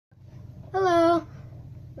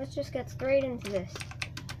let's just get straight into this.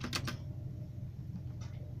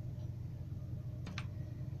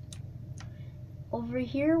 Over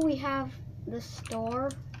here we have the store,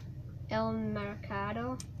 El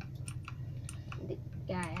Mercado. The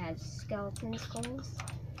guy has skeleton skulls.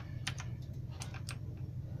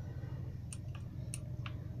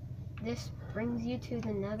 This brings you to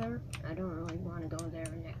the Nether. I don't really want to go there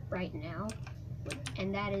right now.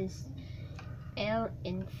 And that is El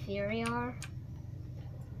Inferior,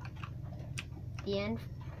 the end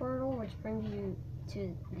portal, which brings you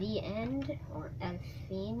to the end, or El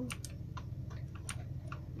Fin.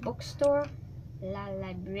 Bookstore, La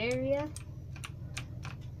Libreria.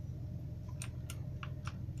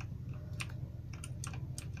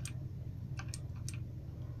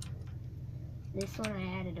 This one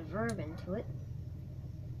I added a verb into it.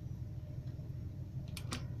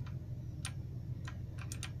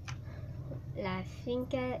 La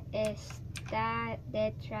finca está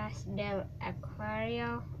detrás del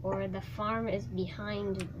acuario, or the farm is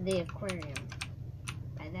behind the aquarium.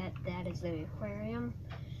 By that is the aquarium.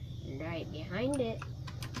 And right behind it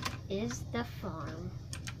is the farm.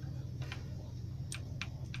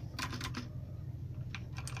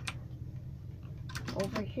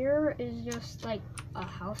 Over here is just like a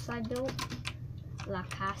house I built. La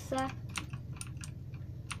Casa.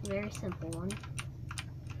 Very simple one.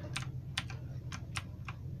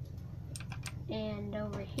 And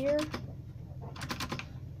over here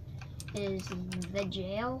is the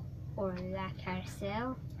jail, or La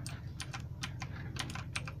Cárcel.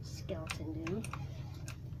 Skeleton dude.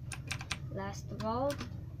 Last of all,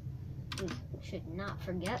 we should not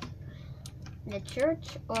forget the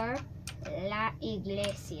church, or La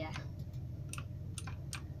Iglesia.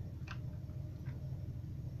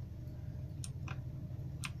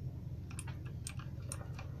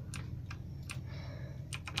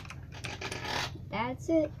 That's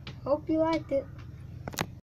it. Hope you liked it.